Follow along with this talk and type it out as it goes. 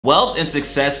Wealth and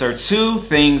success are two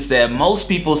things that most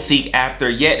people seek after,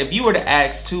 yet if you were to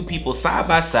ask two people side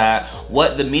by side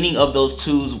what the meaning of those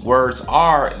two words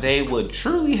are, they would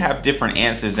truly have different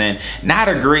answers and not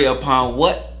agree upon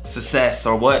what success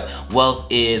or what wealth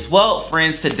is. Well,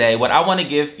 friends, today what I want to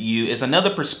give you is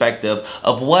another perspective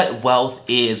of what wealth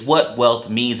is, what wealth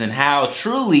means, and how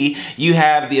truly you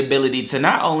have the ability to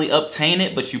not only obtain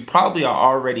it, but you probably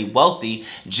are already wealthy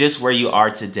just where you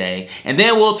are today. And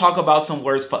then we'll talk about some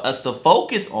words for us to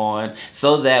focus on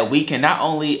so that we can not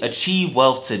only achieve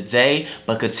wealth today,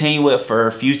 but continue it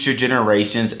for future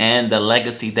generations and the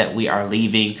legacy that we are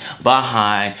leaving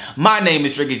behind. My name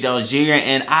is Rickey Jones Jr.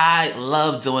 and I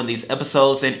love doing these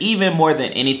episodes, and even more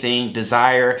than anything,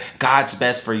 desire God's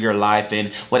best for your life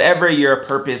and whatever your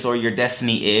purpose or your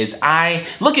destiny is. I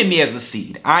look at me as a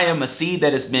seed. I am a seed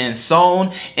that has been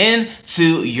sown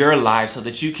into your life so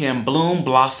that you can bloom,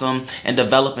 blossom, and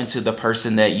develop into the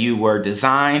person that you were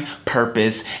designed,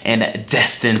 purposed, and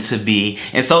destined to be.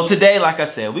 And so today, like I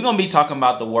said, we're going to be talking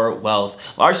about the word wealth,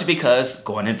 largely because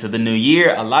going into the new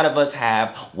year, a lot of us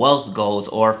have wealth goals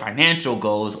or financial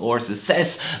goals or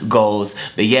success goals.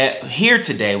 But yet here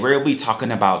today, we'll be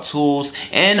talking about tools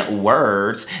and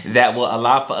words that will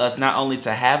allow for us not only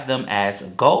to have them as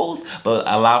goals, but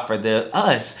allow for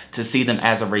us to see them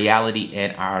as a reality in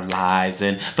our lives.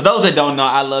 And for those that don't know,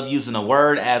 I love using a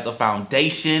word as a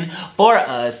foundation for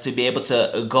us to be able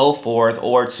to go forth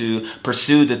or to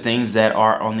pursue the things that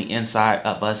are on the inside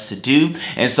of us to do.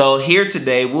 And so here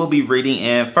today, we'll be reading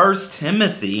in 1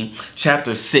 Timothy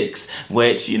chapter 6,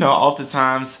 which, you know,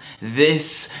 oftentimes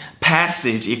this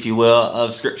passage, if you will,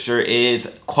 of scripture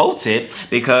is quoted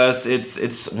because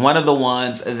it's one of the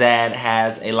ones that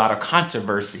has a lot of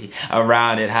controversy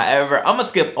around it. However, I'm gonna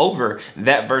skip over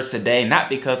that verse today, not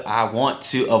because I want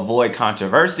to avoid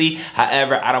controversy.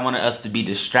 However, I don't want us to be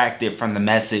distracted from the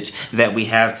message that we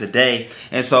have today.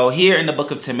 And so here in the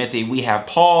book of Timothy, we have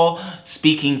Paul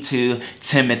speaking to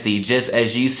Timothy. Just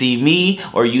as you see me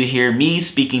or you hear me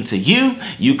speaking to you,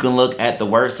 you can look at the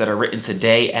words that are written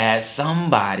today as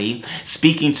somebody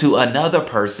speaking to another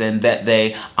person that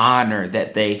they honor,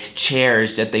 that they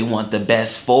cherish, that they want the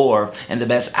best for and the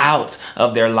best out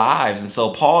of their lives. And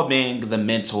so Paul being the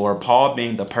mentor, Paul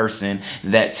being the person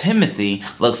that Timothy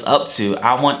looks up to,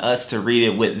 I want us to read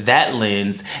it with that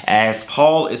lens as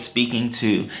Paul is speaking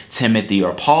to Timothy,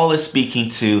 or Paul is speaking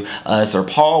to us, or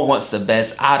Paul wants the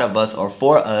best out of us or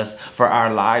for us for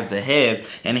our lives ahead.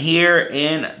 And here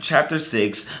in chapter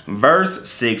 6, verse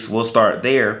 6, we'll start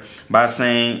there by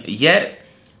saying, "Yet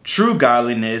true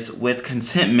godliness with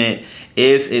contentment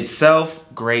is itself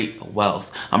great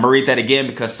wealth." I'm gonna read that again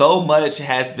because so much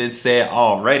has been said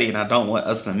already and I don't want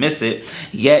us to miss it.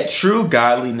 "Yet true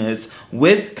godliness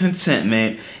with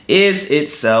contentment is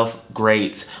itself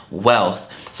great wealth."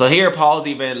 So here Paul's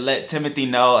even let Timothy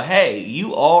know, hey,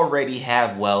 you already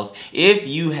have wealth if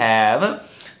you have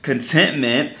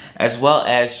contentment as well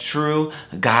as true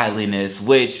godliness,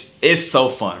 which is so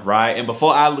fun, right? And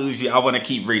before I lose you, I want to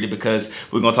keep reading because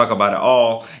we're going to talk about it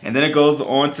all. And then it goes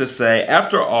on to say,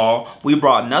 "After all, we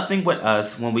brought nothing with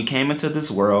us when we came into this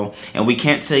world, and we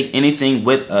can't take anything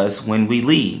with us when we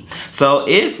leave. So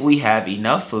if we have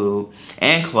enough food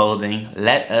and clothing,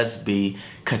 let us be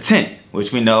content,"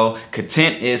 which we know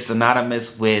content is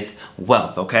synonymous with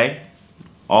wealth, okay?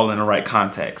 All in the right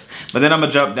context. But then I'm gonna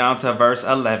jump down to verse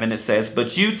 11. It says,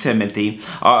 "But you, Timothy,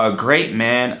 are a great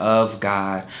man of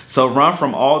God. So run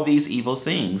from all these evil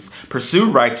things. Pursue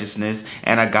righteousness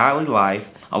and a godly life,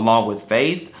 along with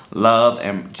faith, love,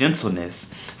 and gentleness.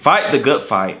 Fight the good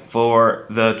fight for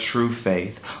the true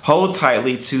faith. Hold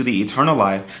tightly to the eternal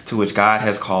life to which God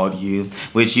has called you,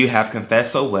 which you have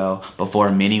confessed so well before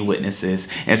many witnesses."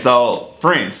 And so,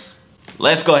 friends,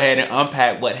 let's go ahead and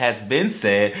unpack what has been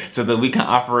said so that we can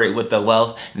operate with the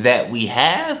wealth that we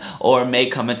have, or may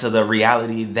come into the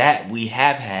reality that we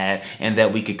have had and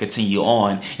that we could continue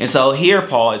on. And so here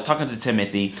Paul is talking to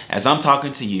Timothy, as I'm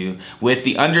talking to you, with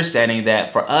the understanding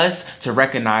that for us to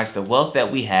recognize the wealth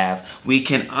that we have, we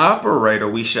can operate, or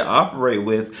we should operate,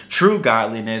 with true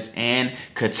godliness and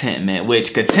contentment,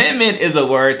 which contentment is a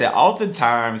word that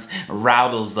oftentimes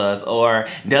rattles us or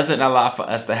doesn't allow for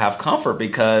us to have comfort,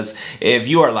 because if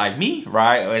you are like me,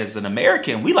 right, or as an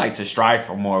American, we like to strive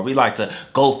for more. We like to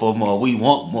go for more. We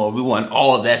want more. We want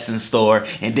all of that's in store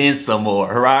and then some more,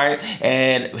 right?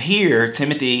 And here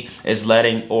Timothy is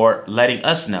letting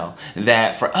us know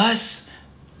that for us,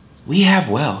 we have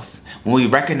wealth when we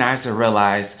recognize and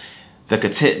realize the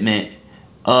contentment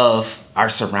of our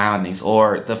surroundings,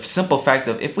 or the simple fact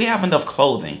of if we have enough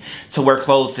clothing to wear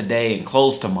clothes today and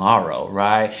clothes tomorrow,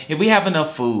 right? If we have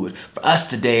enough food for us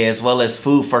today as well as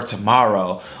food for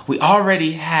tomorrow, we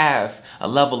already have a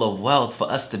level of wealth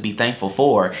for us to be thankful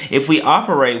for. If we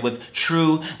operate with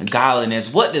true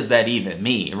godliness, what does that even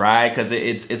mean, right? Because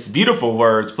it's beautiful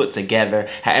words put together.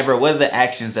 However, what are the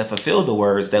actions that fulfill the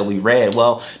words that we read?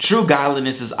 Well, true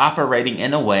godliness is operating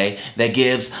in a way that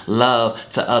gives love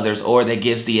to others, or that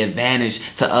gives the advantage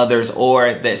to others,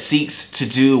 or that seeks to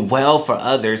do well for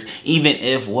others, even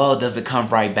if well doesn't come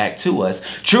right back to us.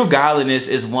 True godliness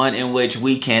is one in which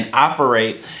we can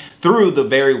operate through the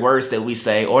very words that we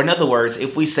say. Or in other words,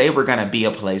 if we say we're going to be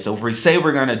a place, or if we say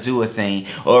we're going to do a thing,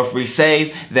 or if we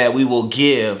say that we will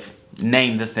give,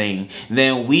 name the thing,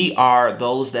 then we are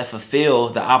those that fulfill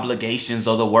the obligations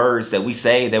or the words that we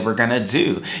say that we're gonna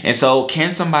do. And so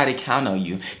can somebody count on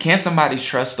you? Can somebody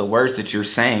trust the words that you're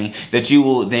saying, that you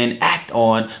will then act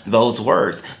on those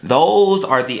words? Those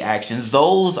are the actions.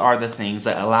 Those are the things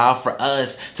that allow for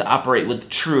us to operate with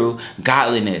true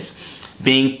godliness.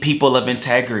 Being people of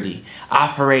integrity,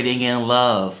 operating in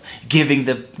love, giving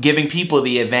people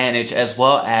the advantage, as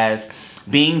well as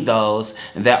being those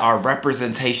that are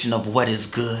representation of what is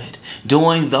good.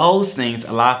 Doing those things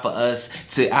allow for us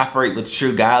to operate with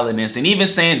true godliness. And even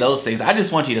saying those things, I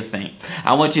just want you to think.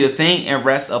 I want you to think and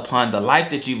rest upon the life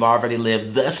that you've already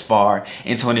lived thus far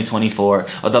in 2024,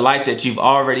 or the life that you've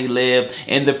already lived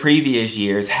in the previous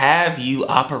years. Have you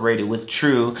operated with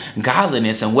true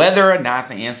godliness? And whether or not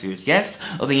the answer is yes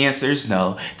or the answer is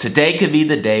no, today could be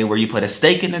the day where you put a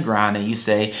stake in the ground and you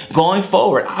say, going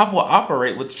forward, I will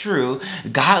operate with true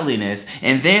godliness.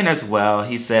 And then as well,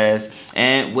 he says,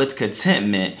 and with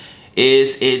contentment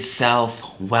is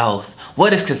itself wealth.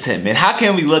 What is contentment? How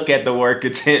can we look at the word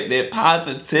contentment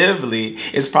positively?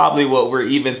 It's probably what we're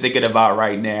even thinking about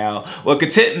right now. Well,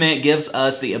 contentment gives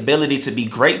us the ability to be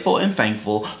grateful and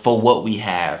thankful for what we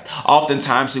have.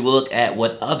 Oftentimes we look at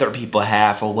what other people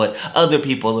have, or what other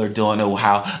people are doing, or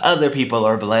how other people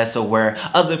are blessed, or where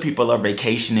other people are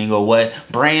vacationing, or what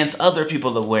brands other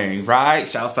people are wearing, right?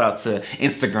 Shouts out to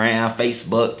Instagram,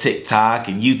 Facebook, TikTok,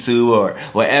 and YouTube, or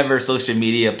whatever social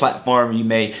media platform you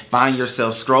may find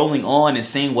yourself scrolling on and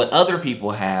seeing what other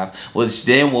people have, which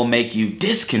then will make you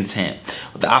discontent.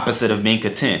 The opposite of being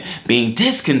content. Being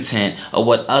discontent of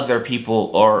what other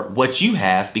people, or what you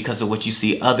have, because of what you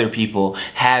see other people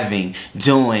having,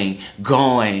 doing,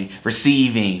 going,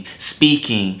 receiving,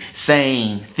 speaking,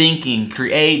 saying, thinking,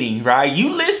 creating, right?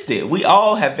 You listed. We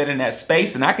all have been in that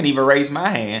space, and I can even raise my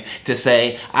hand to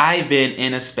say I've been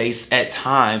in a space at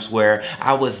times where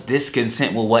I was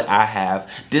discontent with what I have,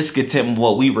 discontent with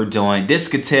what we were doing,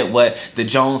 discontent what the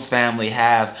Jones family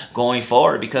have going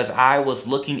forward, because I was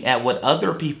looking at what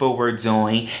other people were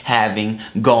doing, having,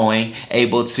 going,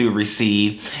 able to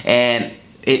receive, and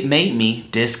it made me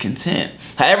discontent.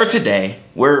 However, today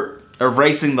we're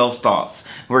erasing those thoughts.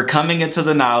 We're coming into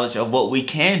the knowledge of what we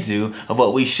can do, of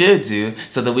what we should do,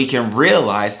 so that we can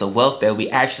realize the wealth that we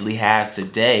actually have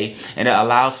today, and it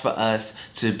allows for us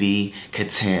to be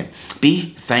content.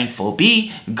 Be thankful.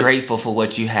 Be grateful for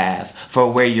what you have,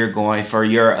 for where you're going, for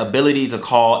your ability to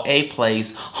call a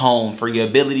place home, for your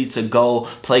ability to go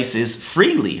places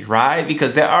freely, right?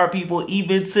 Because there are people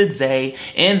even today,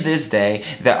 in this day,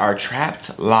 that are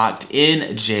trapped, locked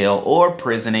in jail or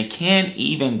prison, and can't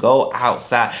even go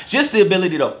outside. Just the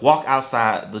ability to walk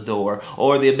outside the door,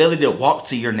 or the ability to walk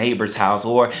to your neighbor's house,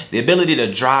 or the ability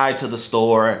to drive to the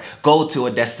store, go to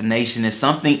a destination, is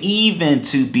something even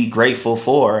to be grateful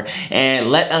for. And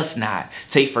let us not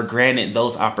take for granted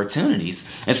those opportunities.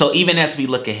 And so even as we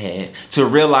look ahead to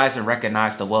realize and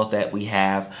recognize the wealth that we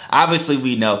have, obviously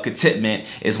we know contentment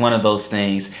is one of those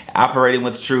things. Operating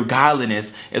with true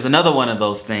godliness is another one of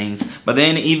those things. But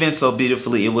then even so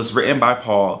beautifully, it was written by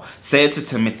Paul, said to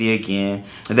Timothy again,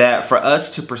 that for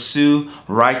us to pursue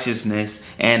righteousness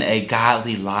and a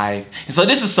godly life. And so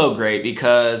this is so great,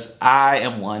 because I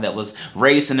am one that was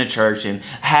raised in the church and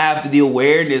have the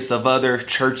awareness of other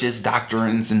churches,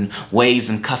 doctrines, and ways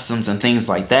and customs and things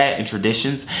like that, and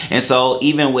traditions. And so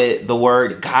even with the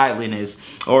word godliness,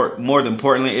 or more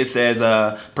importantly, it says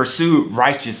pursue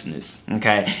righteousness,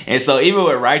 okay? And so even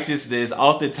with righteousness,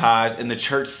 oftentimes in the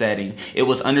church setting, it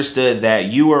was understood that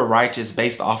you were righteous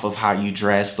based off of how you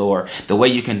dressed, or the way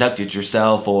you conducted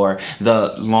yourself, or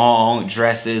the long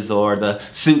dresses, or the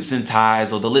suits and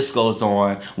ties, or the list goes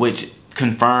on, which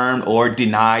confirmed or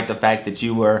denied the fact that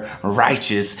you were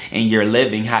righteous in your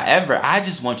living. However, I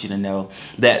just want you to know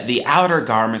that the outer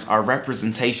garments are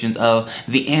representations of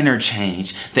the inner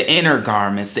change, the inner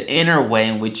garments, the inner way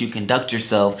in which you conduct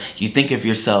yourself, you think of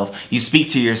yourself, you speak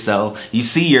to yourself, you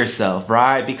see yourself,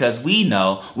 right? Because we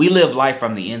know we live life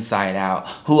from the inside out.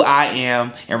 Who I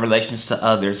am in relations to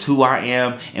others, who I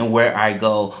am and where I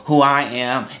go, who I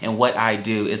am and what I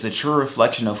do is a true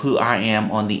reflection of who I am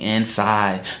on the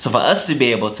inside. So for us to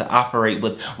be able to operate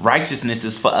with righteousness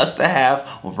is for us to have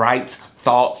right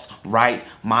thoughts, right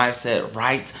mindset,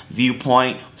 right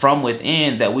viewpoint from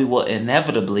within, that we will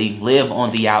inevitably live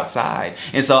on the outside.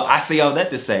 And so I say all that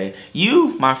to say, you,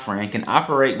 my friend, can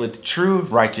operate with true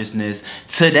righteousness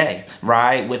today,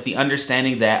 right? With the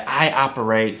understanding that I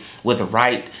operate with a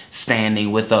right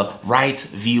standing, with a right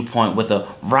viewpoint, with a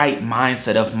right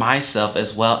mindset of myself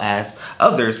as well as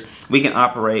others. We can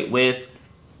operate with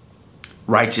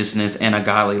righteousness and a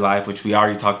godly life, which we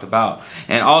already talked about,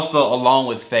 and also along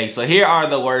with faith. So here are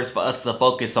the words for us to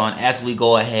focus on as we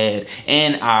go ahead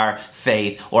in our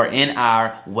faith, or in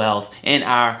our wealth, in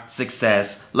our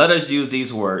success. Let us use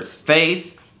these words: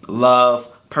 faith, love,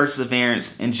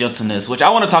 perseverance, and gentleness, which I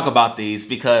want to talk about these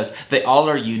because they all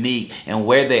are unique and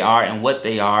where they are and what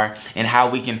they are and how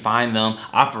we can find them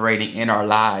operating in our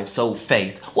lives. So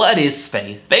faith. What is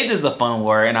faith? Faith is a fun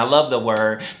word, and I love the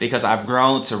word because I've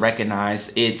grown to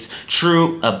recognize its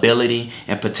true ability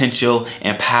and potential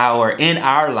and power in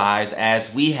our lives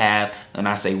as we have, and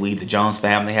I say we, the Jones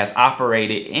family, has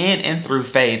operated in and through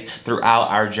faith throughout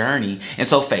our journey. And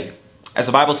so faith, as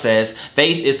the Bible says,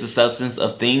 faith is the substance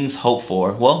of things hoped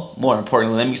for. Well, more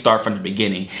importantly, let me start from the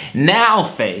beginning. Now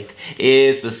faith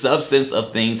is the substance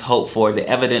of things hoped for, the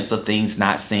evidence of things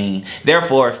not seen.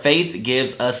 Therefore, faith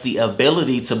gives us the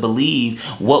ability to believe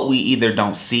what we either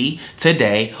don't see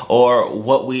today or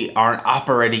what we aren't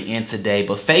operating in today.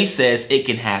 But faith says it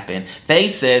can happen.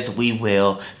 Faith says we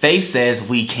will. Faith says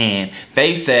we can.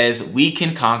 Faith says we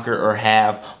can conquer or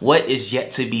have what is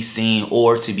yet to be seen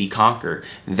or to be conquered.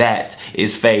 That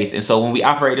is faith. And so when we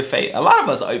operate in faith, a lot of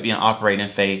us operate in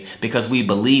faith because we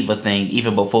believe a thing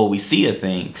even before we see a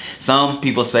thing. Some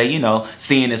people say, you know,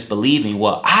 seeing is believing.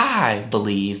 Well, I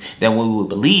believe that when we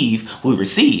believe, we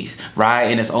receive, right?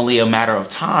 And it's only a matter of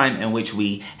time in which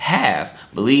we have.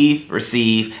 Believe,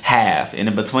 receive, have. And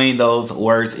in between those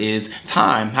words is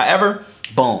time. However,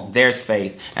 boom, there's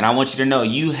faith. And I want you to know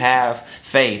you have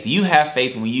faith. You have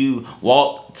faith when you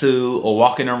walk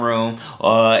in a room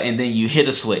and then you hit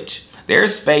a switch.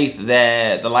 There's faith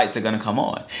that the lights are going to come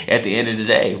on at the end of the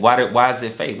day. Why is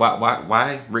it faith?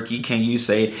 Why, Ricky, can you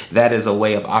say that is a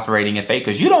way of operating in faith?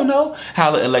 Because you don't know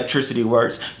how the electricity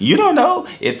works. You don't know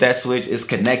if that switch is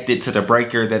connected to the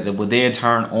breaker that will then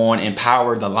turn on and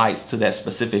power the lights to that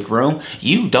specific room.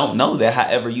 You don't know that.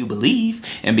 However, you believe.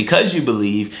 And because you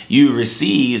believe, you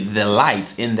receive the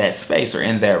lights in that space or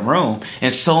in that room.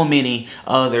 And so many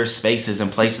other spaces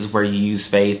and places where you use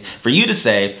faith for you to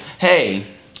say, hey,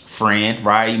 friend,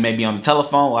 right? You may be on the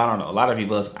telephone. Well, I don't know. A lot of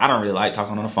people, I don't really like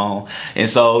talking on the phone. And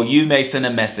so you may send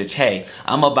a message, hey,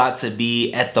 I'm about to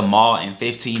be at the mall in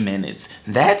 15 minutes.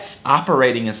 That's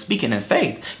operating and speaking in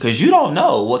faith because you don't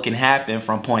know what can happen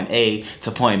from point A to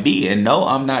point B. And no,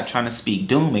 I'm not trying to speak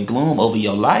doom and gloom over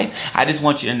your life. I just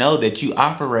want you to know that you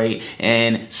operate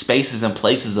in spaces and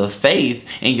places of faith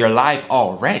in your life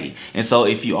already. And so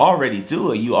if you already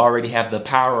do it, you already have the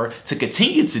power to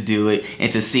continue to do it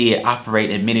and to see it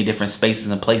operate in many different spaces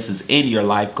and places in your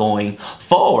life going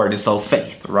forward. And so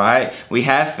faith, right? We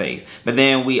have faith, but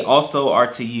then we also are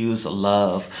to use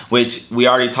love, which we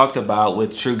already talked about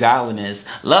with true godliness.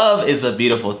 Love is a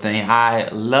beautiful thing. I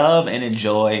love and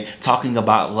enjoy talking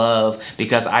about love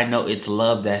because I know it's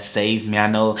love that saved me. I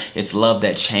know it's love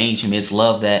that changed me. It's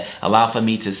love that allowed for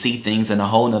me to see things in a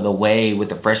whole nother way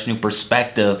with a fresh new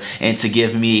perspective and to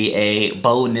give me a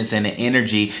boldness and an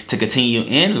energy to continue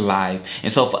in life.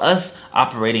 And so for us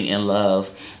operating in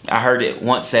love, I heard it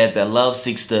once said that love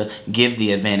seeks to give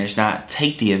the advantage, not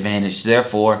take the advantage.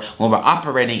 Therefore, when we're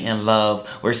operating in love,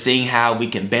 we're seeing how we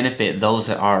can benefit those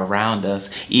that are around us,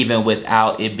 even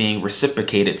without it being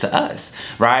reciprocated to us,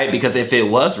 right? Because if it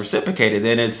was reciprocated,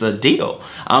 then it's a deal.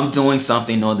 I'm doing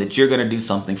something knowing that you're going to do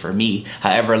something for me.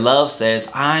 However, love says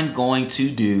I'm going to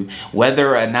do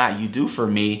whether or not you do for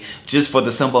me, just for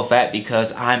the simple fact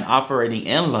because I'm operating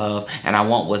in love and I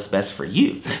want what's best for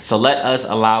you. So let us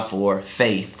allow for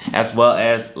faith as well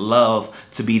as love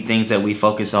to be things that we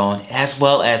focus on, as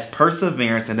well as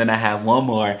perseverance. And then I have one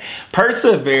more,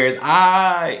 perseverance.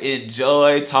 I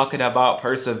enjoy talking about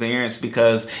perseverance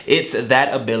because it's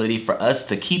that ability for us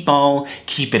to keep on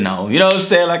keeping on. You know what I'm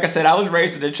saying? Like I said, I was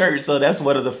raised in the church, so that's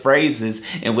one of the phrases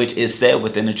in which is said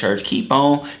within the church. Keep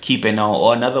on keeping on.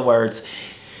 Or in other words,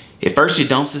 if first you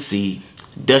don't succeed,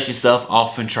 dust yourself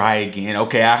off and try again.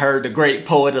 Okay, I heard the great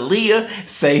poet Aaliyah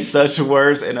say such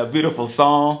words in a beautiful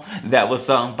song that was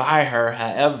sung by her.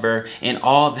 However, in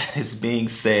all that is being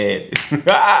said,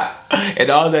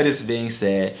 and all that is being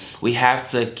said, we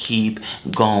have to keep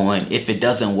going. If it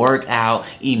doesn't work out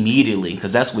immediately,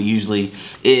 because that's what usually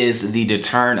is the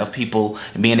deterrent of people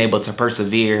being able to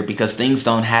persevere, because things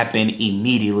don't happen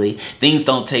immediately. Things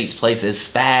don't take place as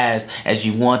fast as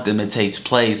you want them to take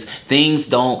place. Things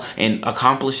don't, and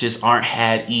accomplishes aren't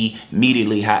had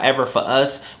immediately. However, for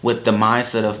us, with the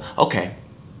mindset of, okay,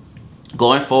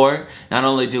 going forward, not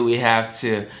only do we have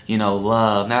to,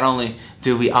 love, not only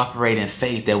do we operate in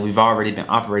faith that we've already been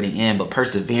operating in, but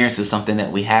perseverance is something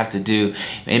that we have to do.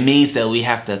 It means that we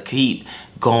have to keep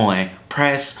going,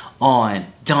 press on,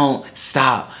 don't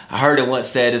stop. I heard it once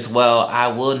said as well, I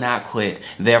will not quit,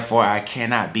 therefore I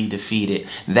cannot be defeated.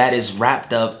 That is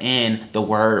wrapped up in the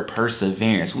word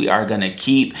perseverance. We are going to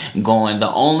keep going.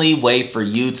 The only way for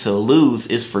you to lose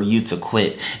is for you to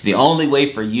quit. The only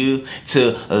way for you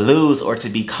to lose or to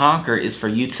be conquered is for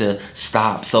you to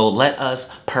stop. So let us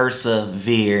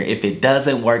persevere. If it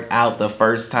doesn't work out the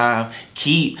first time,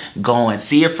 keep going.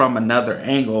 See it from another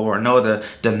angle or another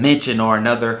dimension or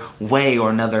another way or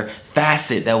another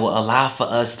facet that will allow for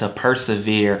us to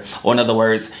persevere, or in other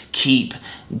words, keep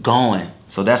going.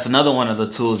 So that's another one of the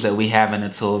tools that we have in the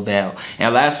tool belt.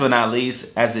 And last but not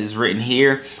least, as is written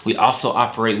here, we also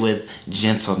operate with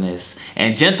gentleness.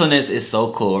 And gentleness is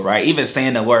so cool, right? Even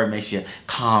saying the word makes you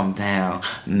calm down,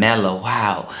 mellow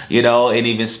out, and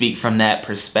even speak from that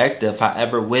perspective.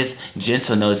 However, with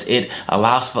gentleness, it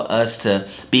allows for us to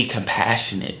be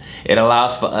compassionate. It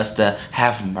allows for us to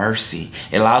have mercy.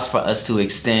 It allows for us to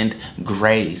extend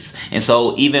grace. And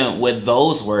so even with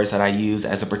those words that I use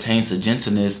as it pertains to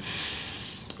gentleness,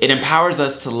 it empowers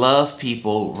us to love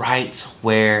people right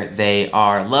where they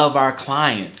are. Love our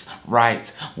clients right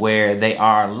where they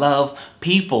are. Love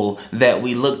people that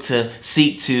we look to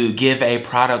seek to give a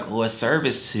product or a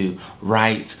service to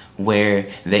right where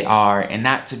they are. And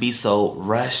not to be so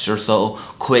rushed or so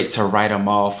quick to write them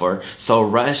off, or so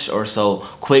rushed or so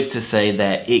quick to say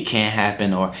that it can't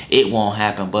happen or it won't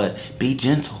happen. But be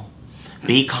gentle,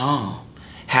 be calm,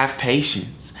 have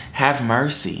patience, have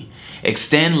mercy.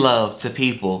 Extend love to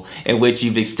people in which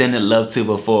you've extended love to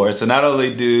before. So not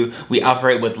only do we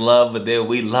operate with love, but then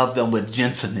we love them with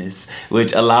gentleness,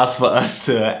 which allows for us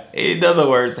to, in other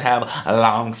words, have a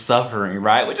long suffering,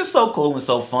 right? Which is so cool and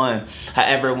so fun.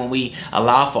 However, when we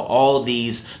allow for all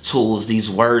these tools, these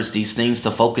words, these things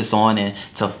to focus on and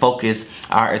to focus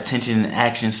our attention and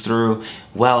actions through,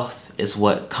 wealth is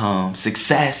what comes.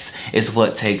 Success is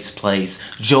what takes place.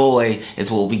 Joy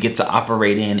is what we get to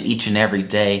operate in each and every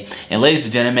day. And ladies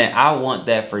and gentlemen, I want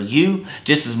that for you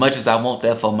just as much as I want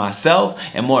that for myself.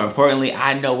 And more importantly,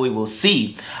 I know we will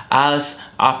see us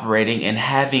operating and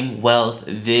having wealth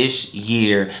this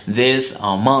year, this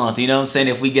month. You know what I'm saying?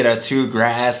 If we get a true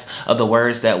grasp of the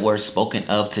words that were spoken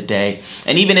of today.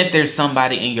 And even if there's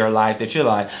somebody in your life that you're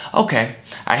like, okay,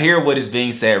 I hear what is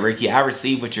being said, Ricky. I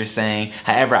receive what you're saying.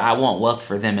 However, I want wealth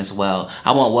for them as well.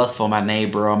 I want wealth for my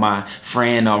neighbor or my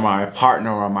friend or my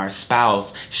partner or my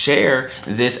spouse. Share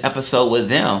this episode with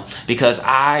them, because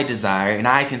I desire and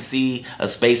I can see a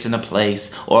space and a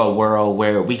place or a world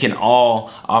where we can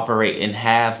all operate and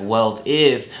have wealth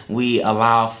if we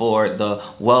allow for the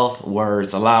wealth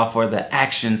words, allow for the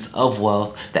actions of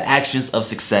wealth, the actions of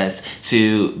success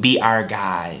to be our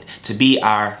guide, to be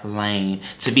our lane,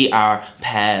 to be our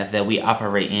path that we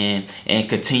operate in and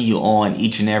continue on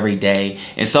each and every day.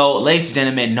 And so, ladies and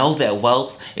gentlemen, know that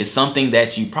wealth is something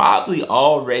that you probably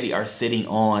already are sitting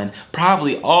on,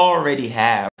 probably already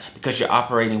have, because you're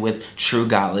operating with true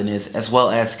godliness as well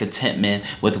as contentment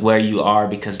with where you are,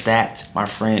 because that, my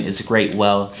friend, is great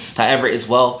wealth. However, as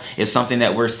well, is something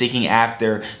that we're seeking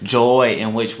after, joy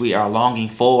in which we are longing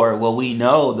for. Well, we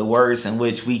know the words in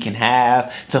which we can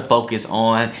have to focus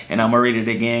on, and I'm gonna read it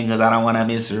again because I don't want to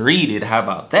misread it. How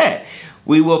about that?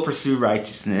 We will pursue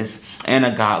righteousness and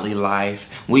a godly life.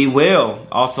 We will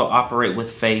also operate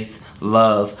with faith,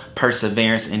 love,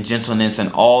 perseverance, and gentleness,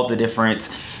 and all the different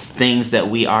things that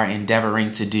we are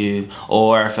endeavoring to do,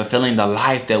 or fulfilling the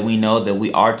life that we know that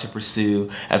we are to pursue,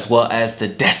 as well as the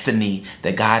destiny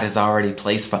that God has already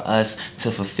placed for us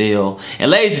to fulfill. And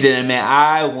ladies and gentlemen,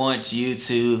 I want you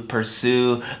to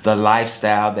pursue the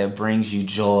lifestyle that brings you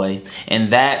joy.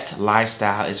 And that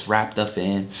lifestyle is wrapped up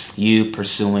in you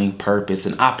pursuing purpose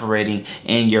and operating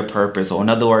in your purpose, or in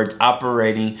other words,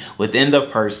 operating within the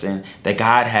person that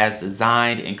God has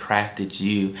designed and crafted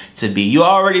you to be. You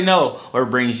already know what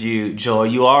brings you joy.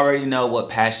 You already know what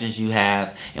passions you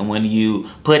have. And when you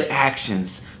put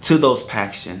actions to those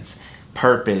passions,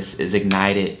 purpose is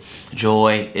ignited,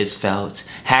 joy is felt,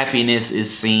 happiness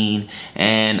is seen,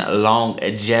 and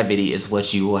longevity is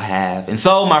what you will have. And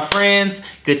so, my friends,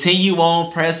 continue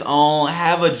on, press on,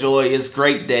 have a joyous,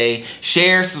 great day.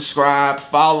 Share, subscribe,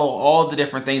 follow all the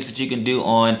different things that you can do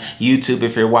on YouTube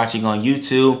if you're watching on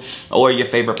YouTube or your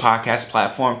favorite podcast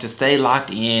platform, to stay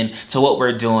locked in to what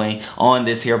we're doing on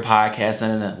this here podcast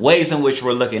and the ways in which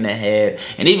we're looking ahead.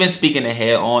 And even speaking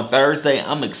ahead, on Thursday,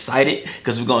 I'm excited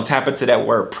because we're going to tap into that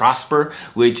word prosper,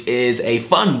 which is a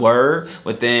fun word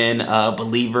within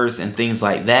believers and things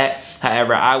like that.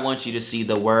 However, I want you to see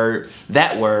that word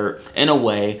in a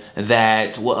way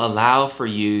that will allow for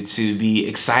you to be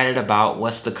excited about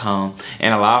what's to come,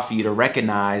 and allow for you to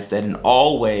recognize that in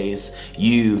all ways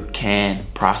you can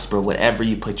prosper. Whatever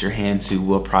you put your hand to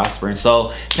will prosper. And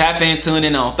so tap in, tune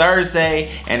in on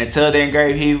Thursday, and until then,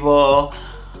 great people,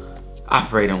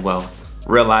 operate in wealth.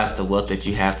 Realize the wealth that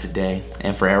you have today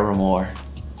and forevermore.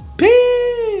 Peace.